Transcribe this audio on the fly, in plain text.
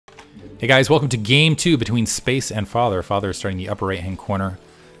Hey guys, welcome to game 2 between Space and Father. Father is starting the upper right-hand corner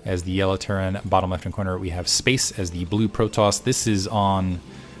as the yellow Terran. Bottom left-hand corner, we have Space as the blue Protoss. This is on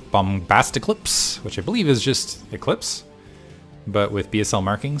Bombastic Eclipse, which I believe is just Eclipse, but with BSL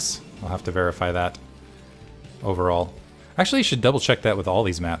markings. I'll have to verify that overall. Actually, you should double-check that with all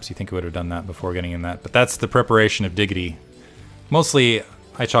these maps. You think it would have done that before getting in that, but that's the preparation of Diggity. Mostly,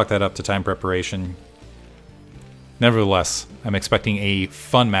 I chalk that up to time preparation. Nevertheless, I'm expecting a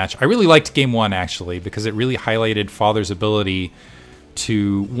fun match. I really liked Game 1, actually, because it really highlighted Father's ability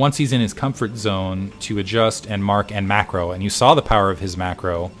to, once he's in his comfort zone, to adjust and mark and macro. And you saw the power of his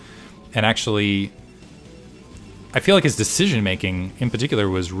macro. And actually, I feel like his decision-making, in particular,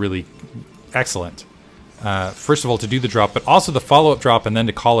 was really excellent. First of all, to do the drop, but also the follow-up drop and then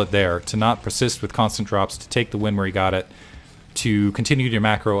to call it there, to not persist with constant drops, to take the win where he got it, to continue your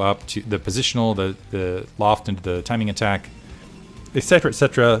macro up, to the positional, the loft into the timing attack, etc.,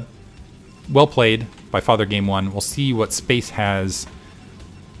 etc. Well played by Father Game 1. We'll see what Space has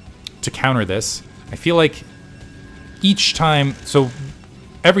to counter this. I feel like each time, so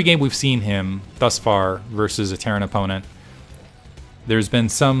every game we've seen him thus far versus a Terran opponent, there's been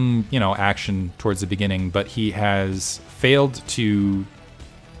some, action towards the beginning, but he has failed to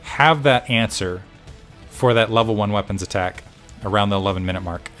have that answer for that level 1 weapons attack around the 11-minute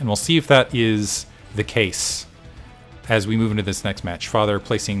mark. And we'll see if that is the case as we move into this next match. Father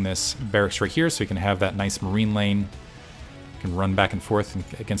placing this barracks right here so we can have that nice marine lane. Can run back and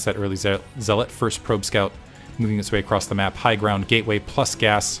forth against that early zealot. First probe scout moving its way across the map. High ground gateway plus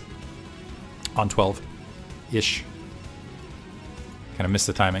gas on 12-ish. Kind of missed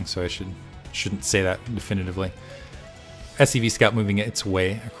the timing, so I shouldn't say that definitively. SCV scout moving its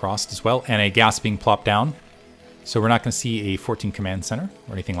way across as well, and a gas being plopped down. So we're not going to see a 14 command center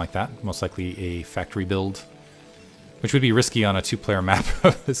or anything like that. Most likely a factory build, which would be risky on a 2-player map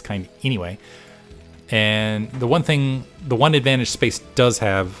of this kind anyway. And the one advantage Space does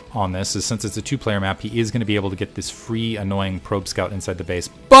have on this is since it's a 2-player map, he is going to be able to get this free, annoying probe scout inside the base.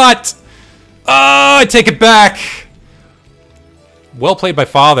 But, I take it back! Well played by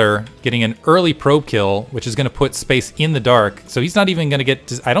Father, getting an early probe kill, which is going to put Space in the dark. So he's not even going to get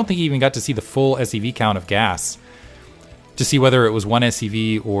to, I don't think he even got to see the full SCV count of gas to see whether it was 1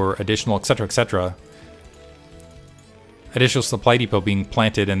 SCV or additional, etc., etc. Additional supply depot being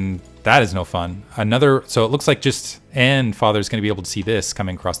planted, and that is no fun. So it looks like and Father's going to be able to see this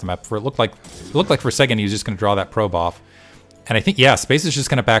coming across the map. It looked like for a second he was just going to draw that probe off. And I think, yeah, Space is just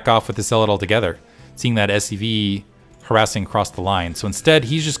going to back off with the zealot altogether, seeing that SCV harassing across the line. So instead,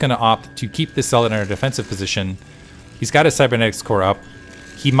 he's just going to opt to keep this zealot in a defensive position. He's got his cybernetics core up.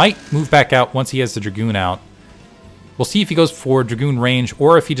 He might move back out once he has the Dragoon out. We'll see if he goes for Dragoon range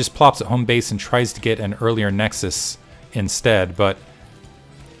or if he just plops at home base and tries to get an earlier Nexus instead. But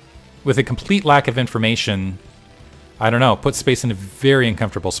with a complete lack of information, I don't know, puts Space in a very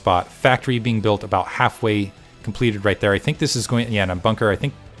uncomfortable spot. Factory being built about halfway completed right there. I think this is going, yeah, and a bunker. I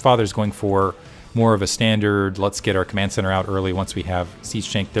think Father's going for more of a standard, let's get our command center out early once we have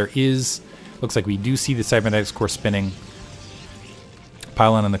siege tank. Looks like we do see the cybernetics core spinning.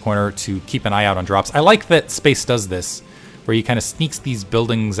 Pylon in the corner to keep an eye out on drops. I like that Space does this, where he kind of sneaks these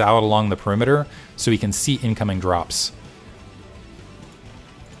buildings out along the perimeter so he can see incoming drops.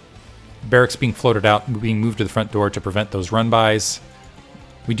 Barracks being floated out, being moved to the front door to prevent those run-bys.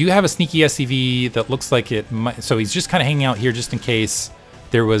 We do have a sneaky SCV that looks like it might, so he's just kind of hanging out here just in case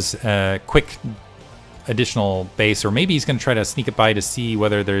there was a quick additional base, or maybe he's going to try to sneak it by to see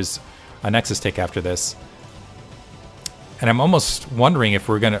whether there's a Nexus take after this. And I'm almost wondering if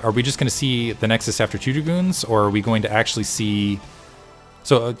are we just going to see the Nexus after 2 Dragoons, or are we going to actually see...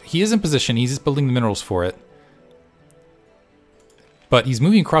 So he is in position, he's just building the minerals for it. But he's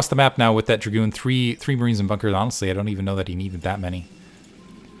moving across the map now with that Dragoon, three Marines and bunkers. Honestly, I don't even know that he needed that many.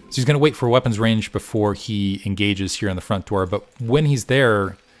 So he's going to wait for weapons range before he engages here on the front door. But when he's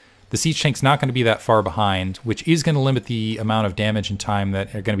there, the siege tank's not going to be that far behind, which is going to limit the amount of damage and time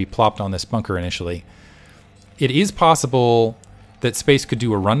that are going to be plopped on this bunker initially. It is possible that Space could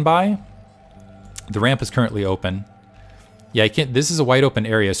do a run-by. The ramp is currently open. Yeah, this is a wide open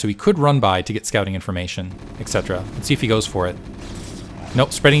area, so he could run by to get scouting information, etc. Let's see if he goes for it.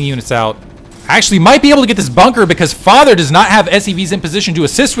 Nope, spreading the units out. Actually might be able to get this bunker because Father does not have SCVs in position to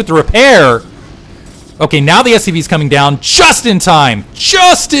assist with the repair. Okay, now the SCV's coming down just in time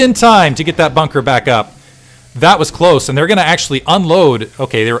to get that bunker back up. That was close, and they're going to actually unload.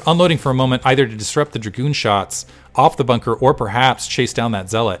 Okay, they were unloading for a moment either to disrupt the Dragoon shots off the bunker or perhaps chase down that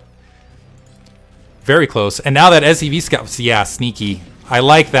zealot. Very close, and now that SCV scout, yeah, sneaky. I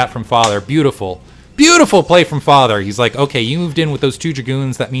like that from Father, beautiful. Beautiful play from Father. He's like, okay, you moved in with those 2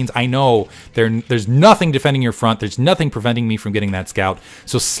 Dragoons. That means I know there's nothing defending your front. There's nothing preventing me from getting that scout.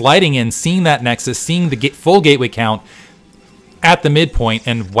 So sliding in, seeing that Nexus, seeing the full gateway count at the midpoint,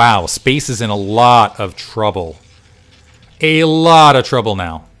 and wow, Space is in a lot of trouble. A lot of trouble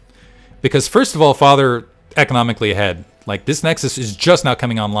now. Because first of all, Father economically ahead. Like, this Nexus is just now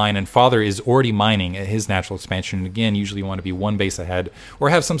coming online, and Father is already mining at his natural expansion. And again, usually you want to be 1 base ahead, or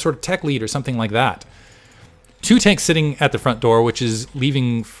have some sort of tech lead or something like that. 2 tanks sitting at the front door, which is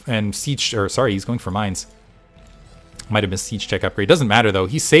leaving, and siege, or sorry, he's going for mines. Might have missed siege tech upgrade. Doesn't matter though,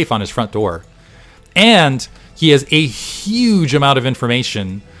 he's safe on his front door. And he has a huge amount of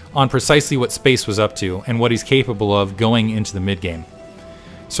information on precisely what Space was up to, and what he's capable of going into the mid game.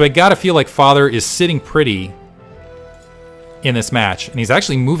 So I gotta feel like Father is sitting pretty in this match, and he's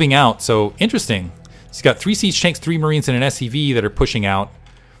actually moving out. So interesting. He's got 3 siege tanks, 3 marines, and an SCV that are pushing out.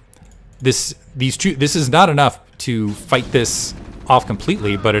 This is not enough to fight this off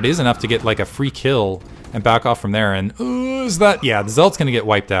completely, but it is enough to get like a free kill and back off from there. And is that, yeah, the Zealot's gonna get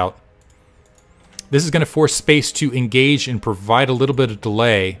wiped out. This is gonna force Space to engage and provide a little bit of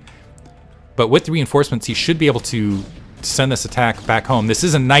delay, but with the reinforcements, he should be able to send this attack back home. This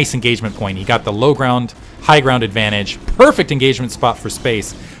is a nice engagement point. He got the low ground, high ground advantage. Perfect engagement spot for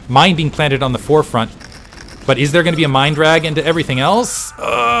Space. Mine being planted on the forefront. But is there going to be a mine drag into everything else?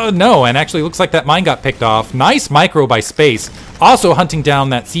 No, and actually looks like that mine got picked off. Nice micro by Space. Also hunting down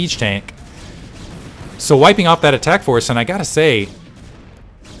that siege tank. So wiping off that attack force, and I gotta say,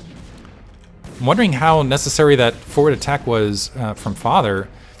 I'm wondering how necessary that forward attack was from Father.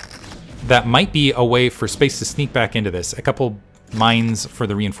 That might be a way for Space to sneak back into this. A couple mines for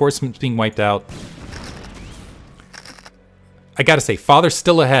the reinforcements being wiped out. I gotta say, Father's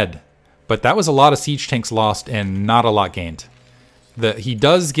still ahead, but that was a lot of siege tanks lost and not a lot gained. He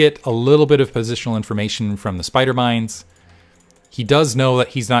does get a little bit of positional information from the spider mines. He does know that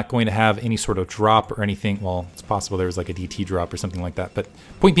he's not going to have any sort of drop or anything. Well, it's possible there was like a DT drop or something like that. But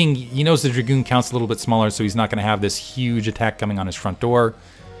point being, he knows the Dragoon count's a little bit smaller, so he's not going to have this huge attack coming on his front door.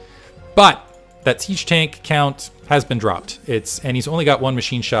 But that siege tank count has been dropped. And he's only got 1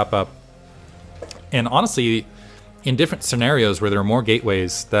 machine shop up. And honestly, in different scenarios where there are more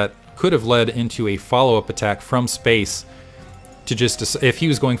gateways, that could have led into a follow-up attack from Space to just, if he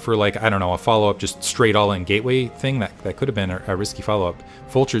was going for like, I don't know, a follow-up just straight all-in gateway thing, that could have been a risky follow-up.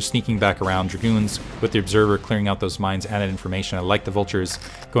 Vultures sneaking back around, Dragoons with the Observer clearing out those mines, added information. I like the Vultures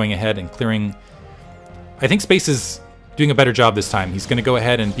going ahead and clearing. I think Space is doing a better job this time. He's going to go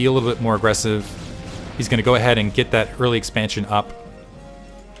ahead and be a little bit more aggressive. He's going to go ahead and get that early expansion up.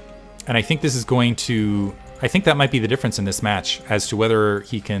 And I think this is going to, I think that might be the difference in this match as to whether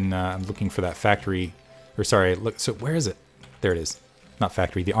he can, I'm looking for that factory, or sorry, look, so where is it? There it is. Not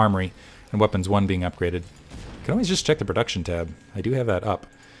factory, the armory, and weapons 1 being upgraded. Can always just check the production tab. I do have that up.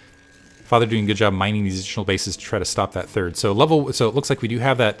 Father doing a good job mining these additional bases to try to stop that third. So it looks like we do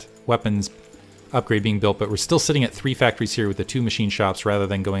have that weapons upgrade being built, but we're still sitting at 3 factories here with the 2 machine shops rather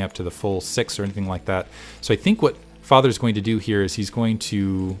than going up to the full 6 or anything like that. So I think what Father's going to do here is he's going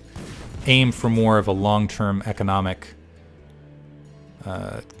to aim for more of a long-term economic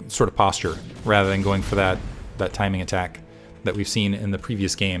sort of posture rather than going for that timing attack that we've seen in the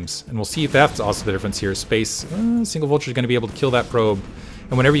previous games. And we'll see if that's also the difference here. Space, single Vulture is going to be able to kill that probe.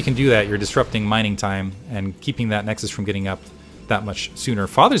 And whenever you can do that, you're disrupting mining time and keeping that Nexus from getting up that much sooner.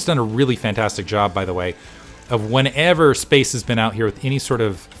 Father's done a really fantastic job, by the way, of whenever Space has been out here with any sort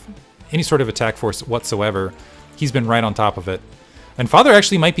of attack force whatsoever, he's been right on top of it. And Father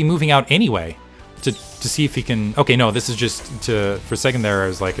actually might be moving out anyway to see if he can. Okay, no, this is just to. For a second there, I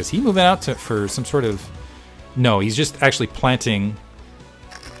was like, is he moving out for some sort of? No, he's just actually planting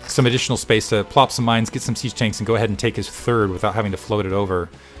some additional space to plop some mines, get some siege tanks, and go ahead and take his third without having to float it over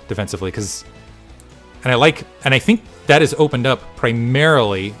defensively. And I think that is opened up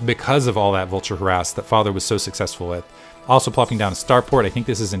primarily because of all that Vulture harass that Father was so successful with. Also plopping down a starport. I think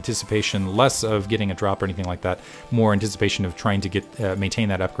this is anticipation, less of getting a drop or anything like that, more anticipation of trying to get maintain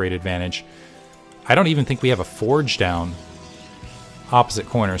that upgrade advantage. I don't even think we have a forge down opposite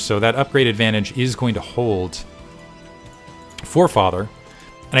corner, so that upgrade advantage is going to hold for Father.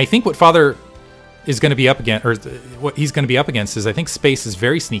 And I think what Father is going to be up against, or what he's going to be up against, is I think Space is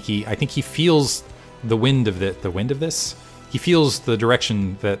very sneaky. I think he feels the wind of this. He feels the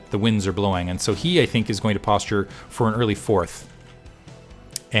direction that the winds are blowing, and so he, I think, is going to posture for an early 4th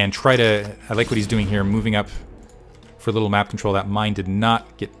and try to. I like what he's doing here, moving up for a little map control. That mine did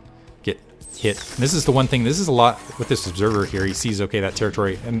not get hit. And this is the one thing. This is a lot with this Observer here. He sees, okay, that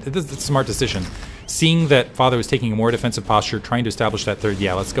territory, and it's a smart decision. Seeing that Father was taking a more defensive posture, trying to establish that third,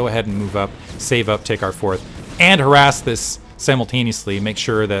 yeah, let's go ahead and move up, save up, take our fourth, and harass this simultaneously. Make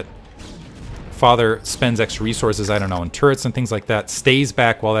sure that Father spends extra resources, I don't know, in turrets and things like that, stays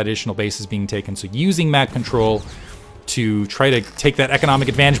back while that additional base is being taken. So using map control to try to take that economic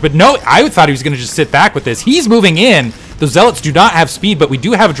advantage. But no, I thought he was going to just sit back with this. He's moving in. The Zealots do not have speed, but we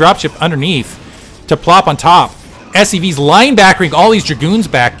do have a dropship underneath to plop on top. SCV's linebackering all these Dragoons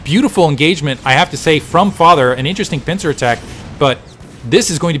back. Beautiful engagement, I have to say, from Father. An interesting pincer attack, but this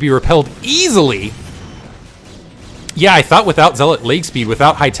is going to be repelled easily. Yeah, I thought without Zealot leg speed,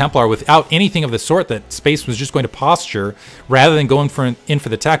 without High Templar, without anything of the sort, that Space was just going to posture rather than going in for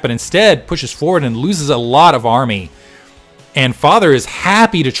the attack, but instead pushes forward and loses a lot of army. And Father is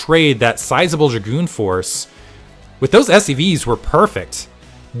happy to trade that sizable Dragoon force. With those SCVs were perfect.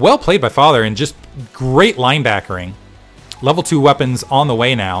 Well played by Father, and just great linebackering. Level 2 weapons on the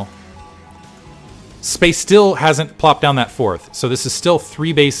way now. Space still hasn't plopped down that fourth, so this is still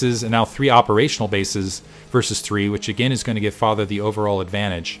 3 bases and now 3 operational bases versus 3, which again is going to give Father the overall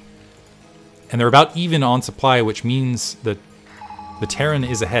advantage. And they're about even on supply, which means that the Terran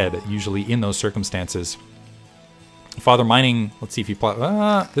is ahead, usually in those circumstances. Father mining, let's see if you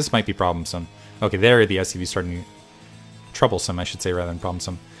plot. This might be problemsome. Okay, there the SCV is starting troublesome, I should say, rather than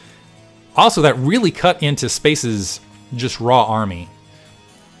problemsome. Also, that really cut into Space's just raw army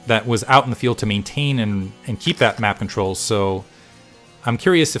that was out in the field to maintain and keep that map control. So I'm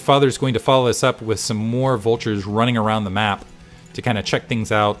curious if Father's going to follow this up with some more vultures running around the map to kind of check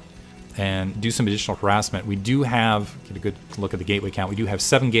things out and do some additional harassment. We do have, get a good look at the gateway count, we do have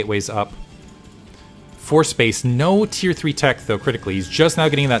 7 gateways up for Space. No tier 3 tech, though, critically. He's just now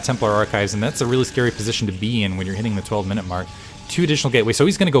getting that Templar Archives, and that's a really scary position to be in when you're hitting the 12-minute mark. 2 additional gateways, so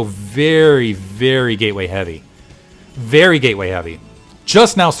he's going to go very, very gateway heavy. Very gateway heavy.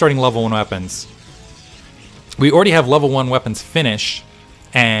 Just now starting level 1 weapons. We already have level 1 weapons finished,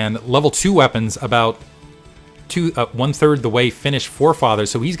 and level 2 weapons about 1/3 the way finished for Father,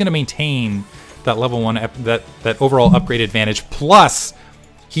 so he's going to maintain that level 1, that overall upgrade advantage, plus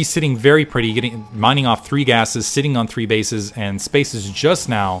he's sitting very pretty, mining off 3 gases, sitting on 3 bases, and Space is just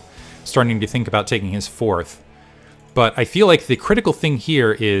now starting to think about taking his 4th. But I feel like the critical thing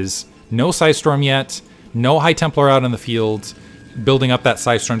here is no Psystorm yet, no High Templar out in the field, building up that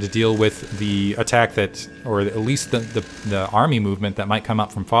Psystorm to deal with the attack that, or at least the army movement that might come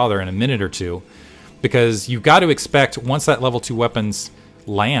up from Father in a minute or two. Because you've got to expect, once that level 2 weapons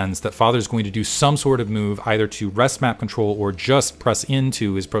lands, that Father's going to do some sort of move, either to rest map control or just press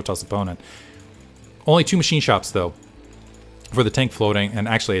into his Protoss opponent. Only 2 machine shops, though, for the tank floating. And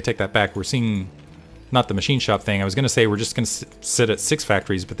actually, I take that back. We're seeing not the machine shop thing. I was going to say we're just going to sit at 6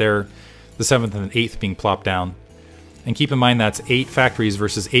 factories, but they're the 7th and 8th being plopped down. And keep in mind that's 8 factories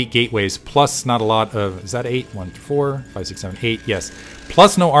versus 8 gateways, plus not a lot of... Is that 8? 1, 4, 5, 6, 7, 8? Yes.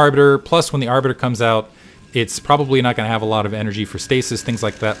 Plus no Arbiter, plus when the Arbiter comes out, it's probably not going to have a lot of energy for stasis, things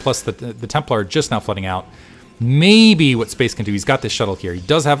like that. Plus the Templar are just now flooding out. Maybe what Space can do, he's got this shuttle here. He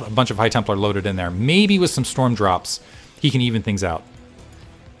does have a bunch of High Templar loaded in there. Maybe with some Storm drops, he can even things out.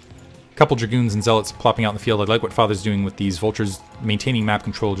 Couple Dragoons and Zealots plopping out in the field. I like what Father's doing with these Vultures, maintaining map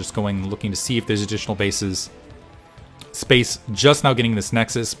control, just going, looking to see if there's additional bases. Space just now getting this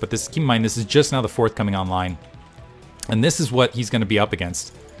Nexus, but this, keep in mind, this is just now the 4th coming online. And this is what he's going to be up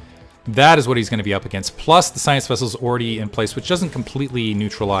against. That is what he's going to be up against. Plus the Science Vessel's already in place, which doesn't completely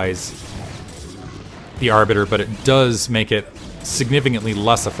neutralize the Arbiter, but it does make it significantly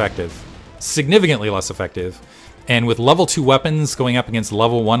less effective. Significantly less effective. And with level 2 weapons going up against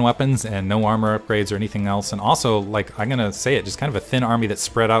level 1 weapons and no armor upgrades or anything else, and also, like, I'm going to say it, just kind of a thin army that's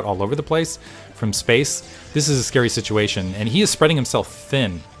spread out all over the place from Space, this is a scary situation. And he is spreading himself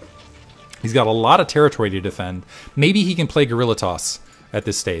thin. He's got a lot of territory to defend. Maybe he can play Guerrilla Toss at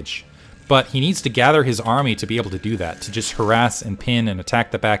this stage. But he needs to gather his army to be able to do that, to just harass and pin and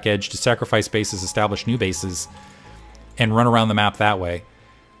attack the back edge, to sacrifice bases, establish new bases, and run around the map that way.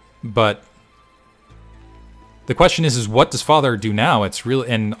 But the question is what does Father do now? It's really,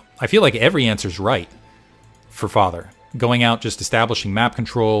 and I feel like every answer is right for Father. Going out, just establishing map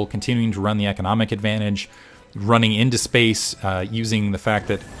control, continuing to run the economic advantage, running into Space, using the fact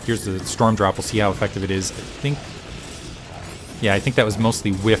that here's the Storm Drop. We'll see how effective it is. I think that was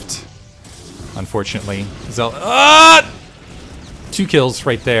mostly whiffed, unfortunately. 2 kills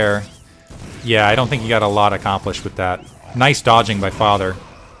right there. Yeah, I don't think he got a lot accomplished with that. Nice dodging by Father.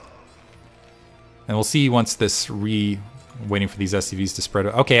 And we'll see once this waiting for these SCVs to spread.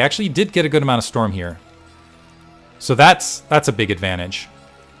 Okay, actually he did get a good amount of Storm here. So that's a big advantage.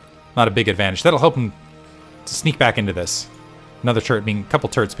 Not a big advantage. That'll help him to sneak back into this. Another turret being, a couple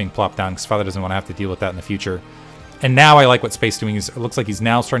turrets being plopped down because Father doesn't want to have to deal with that in the future. And now I like what Space doing. It looks like he's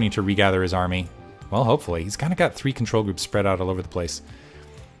now starting to regather his army. Well, hopefully. He's kind of got 3 control groups spread out all over the place.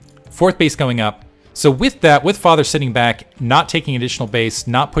 4th base going up. So with that, with Father sitting back, not taking additional base,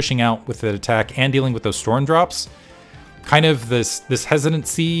 not pushing out with the attack, and dealing with those storm drops, kind of this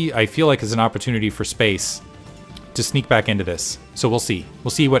hesitancy, I feel like, is an opportunity for Space to sneak back into this. So we'll see.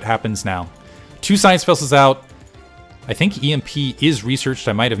 We'll see what happens now. 2 science vessels out. I think EMP is researched.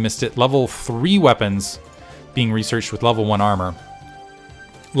 I might have missed it. Level 3 weapons being researched with level 1 armor.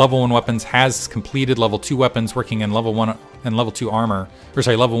 Level 1 weapons has completed. Level 2 weapons working in level 1 and level 2 armor. Or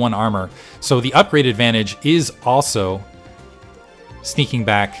sorry, level 1 armor. So the upgrade advantage is also sneaking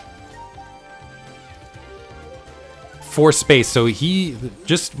back for Space. So he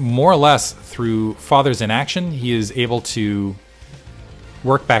just more or less through Father's inaction, he is able to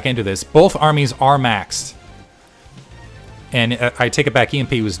work back into this. Both armies are maxed. And I take it back,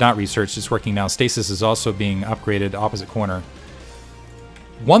 EMP was not researched, it's working now. Stasis is also being upgraded opposite corner.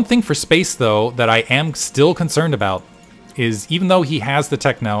 One thing for Space, though, that I am still concerned about is even though he has the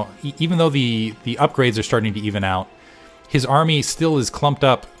tech now, even though the upgrades are starting to even out, his army still is clumped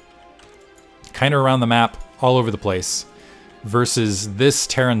up kind of around the map all over the place versus this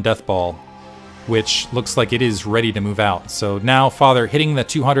Terran Death Ball, which looks like it is ready to move out. So now Father hitting the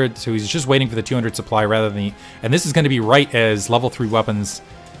 200, so he's just waiting for the 200 supply rather than the... And this is going to be right as level 3 weapons,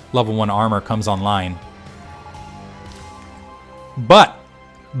 level 1 armor comes online. But,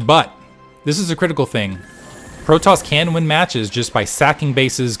 this is a critical thing. Protoss can win matches just by sacking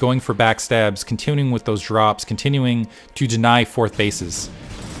bases, going for backstabs, continuing with those drops, continuing to deny 4th bases.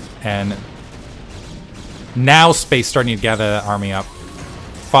 And now Space starting to gather that army up.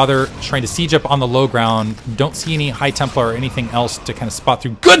 Father trying to siege up on the low ground. Don't see any High Templar or anything else to kind of spot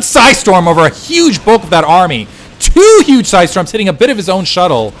through. Good Psy Storm over a huge bulk of that army. 2 huge Psy Storms hitting a bit of his own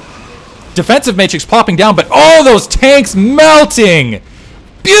shuttle. Defensive Matrix plopping down, but all those tanks melting.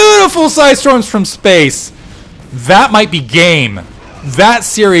 Beautiful Psy Storms from Space. That might be game. That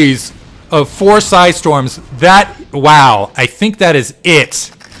series of 4 Psy Storms, that, wow, I think that is it.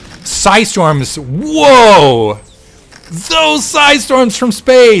 Psy Storms, whoa. Those Psy Storms from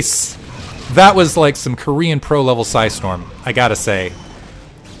Space! That was like some Korean pro level Psy Storm, I gotta say.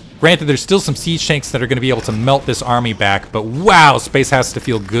 Granted, there's still some siege tanks that are going to be able to melt this army back, but wow, Space has to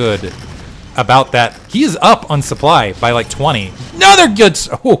feel good about that. He is up on supply by like 20. Another good...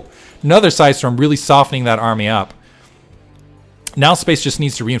 Oh, another Psy Storm really softening that army up. Now Space just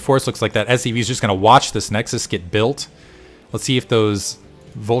needs to reinforce. Looks like that SCV is just going to watch this Nexus get built. Let's see if those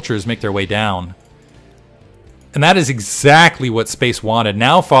Vultures make their way down. And that is exactly what Space wanted.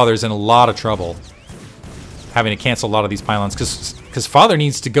 Now Father's in a lot of trouble, having to cancel a lot of these pylons, because Father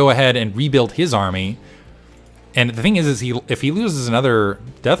needs to go ahead and rebuild his army. And the thing is if he loses another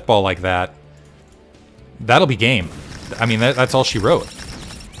Death Ball like that, that'll be game. I mean, that's all she wrote.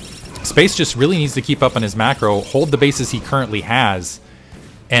 Space just really needs to keep up on his macro, hold the bases he currently has,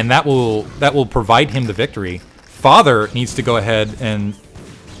 and that will provide him the victory. Father needs to go ahead and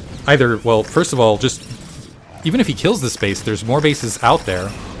either, well, first of all, just... Even if he kills this base, there's more bases out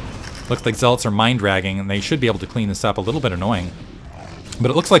there. Looks like Zealots are mind dragging, and they should be able to clean this up. A little bit annoying. But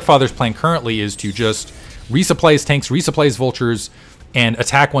it looks like Father's plan currently is to just resupply his tanks, resupply his Vultures, and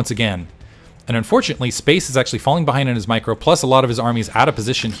attack once again. And unfortunately, Space is actually falling behind in his micro, plus a lot of his army is out of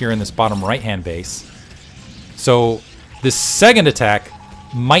position here in this bottom right-hand base. So this second attack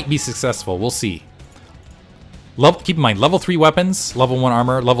might be successful. We'll see. Keep in mind, level 3 weapons, level 1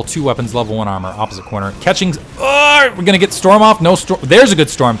 armor, level 2 weapons, level 1 armor, opposite corner. Catching... Oh, we're going to get Storm off. No Storm. There's a good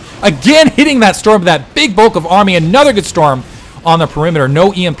Storm. Again, hitting that Storm, that big bulk of army. Another good Storm on the perimeter.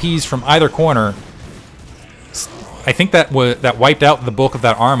 No EMPs from either corner. I think that wiped out the bulk of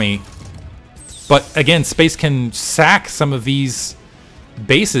that army. But again, Space can sack some of these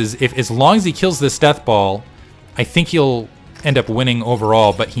bases. As long as he kills this Death Ball, I think he'll end up winning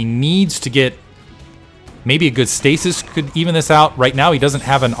overall. But he needs to get... Maybe a good Stasis could even this out. Right now, he doesn't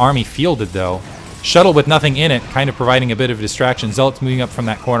have an army fielded, though. Shuttle with nothing in it, kind of providing a bit of a distraction. Zealots moving up from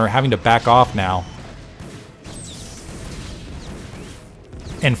that corner, having to back off now.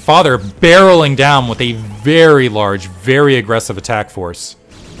 And Father barreling down with a very large, very aggressive attack force.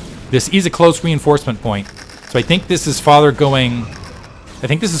 This is a close reinforcement point. So I think this is Father going... I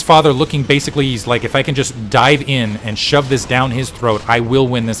think this is Father looking basically, he's like, if I can just dive in and shove this down his throat, I will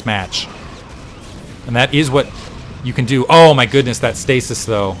win this match. And that is what you can do. Oh my goodness, that Stasis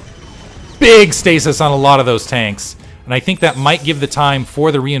though. Big Stasis on a lot of those tanks. And I think that might give the time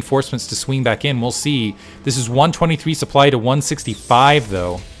for the reinforcements to swing back in. We'll see. This is 123 supply to 165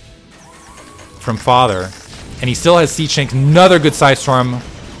 though from Father. And he still has Siege Tanks. Another good Side Storm,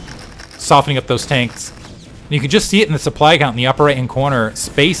 softening up those tanks. And you can just see it in the supply count in the upper right-hand corner.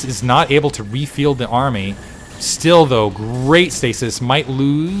 Space is not able to refield the army. Still, though, great stasis. Might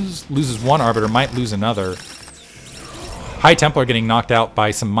loses one Arbiter, might lose another. High Templar getting knocked out by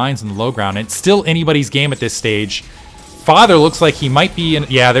some mines in the low ground. It's still anybody's game at this stage. Father looks like he might be in...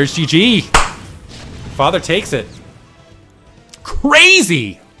 Yeah, there's GG. Father takes it.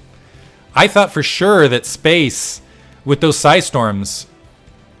 Crazy! I thought for sure that Space, with those Side Storms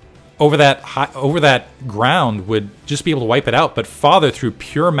over that ground, would just be able to wipe it out. But Father, through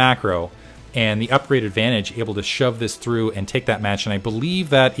pure macro and the upgrade advantage, able to shove this through and take that match. And I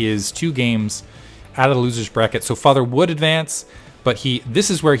believe that is 2 games out of the loser's bracket. So Father would advance, but this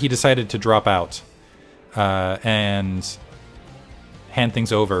is where he decided to drop out and hand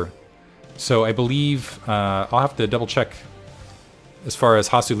things over. So I believe I'll have to double check as far as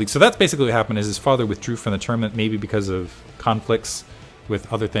Hasuleague. So that's basically what happened. Is his father withdrew from the tournament, maybe because of conflicts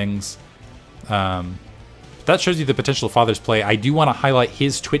with other things. That shows you the potential of Father's play. I do want to highlight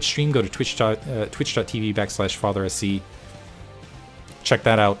his Twitch stream. Go to twitch.tv/FatherSC. Check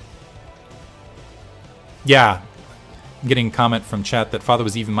that out. Yeah, I'm getting a comment from chat that Father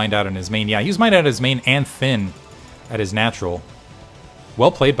was even mined out in his main. Yeah, he was mined out at his main and Thin at his natural.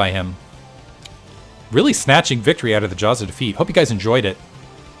 Well played by him. Really snatching victory out of the jaws of defeat. Hope you guys enjoyed it.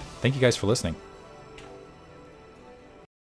 Thank you guys for listening.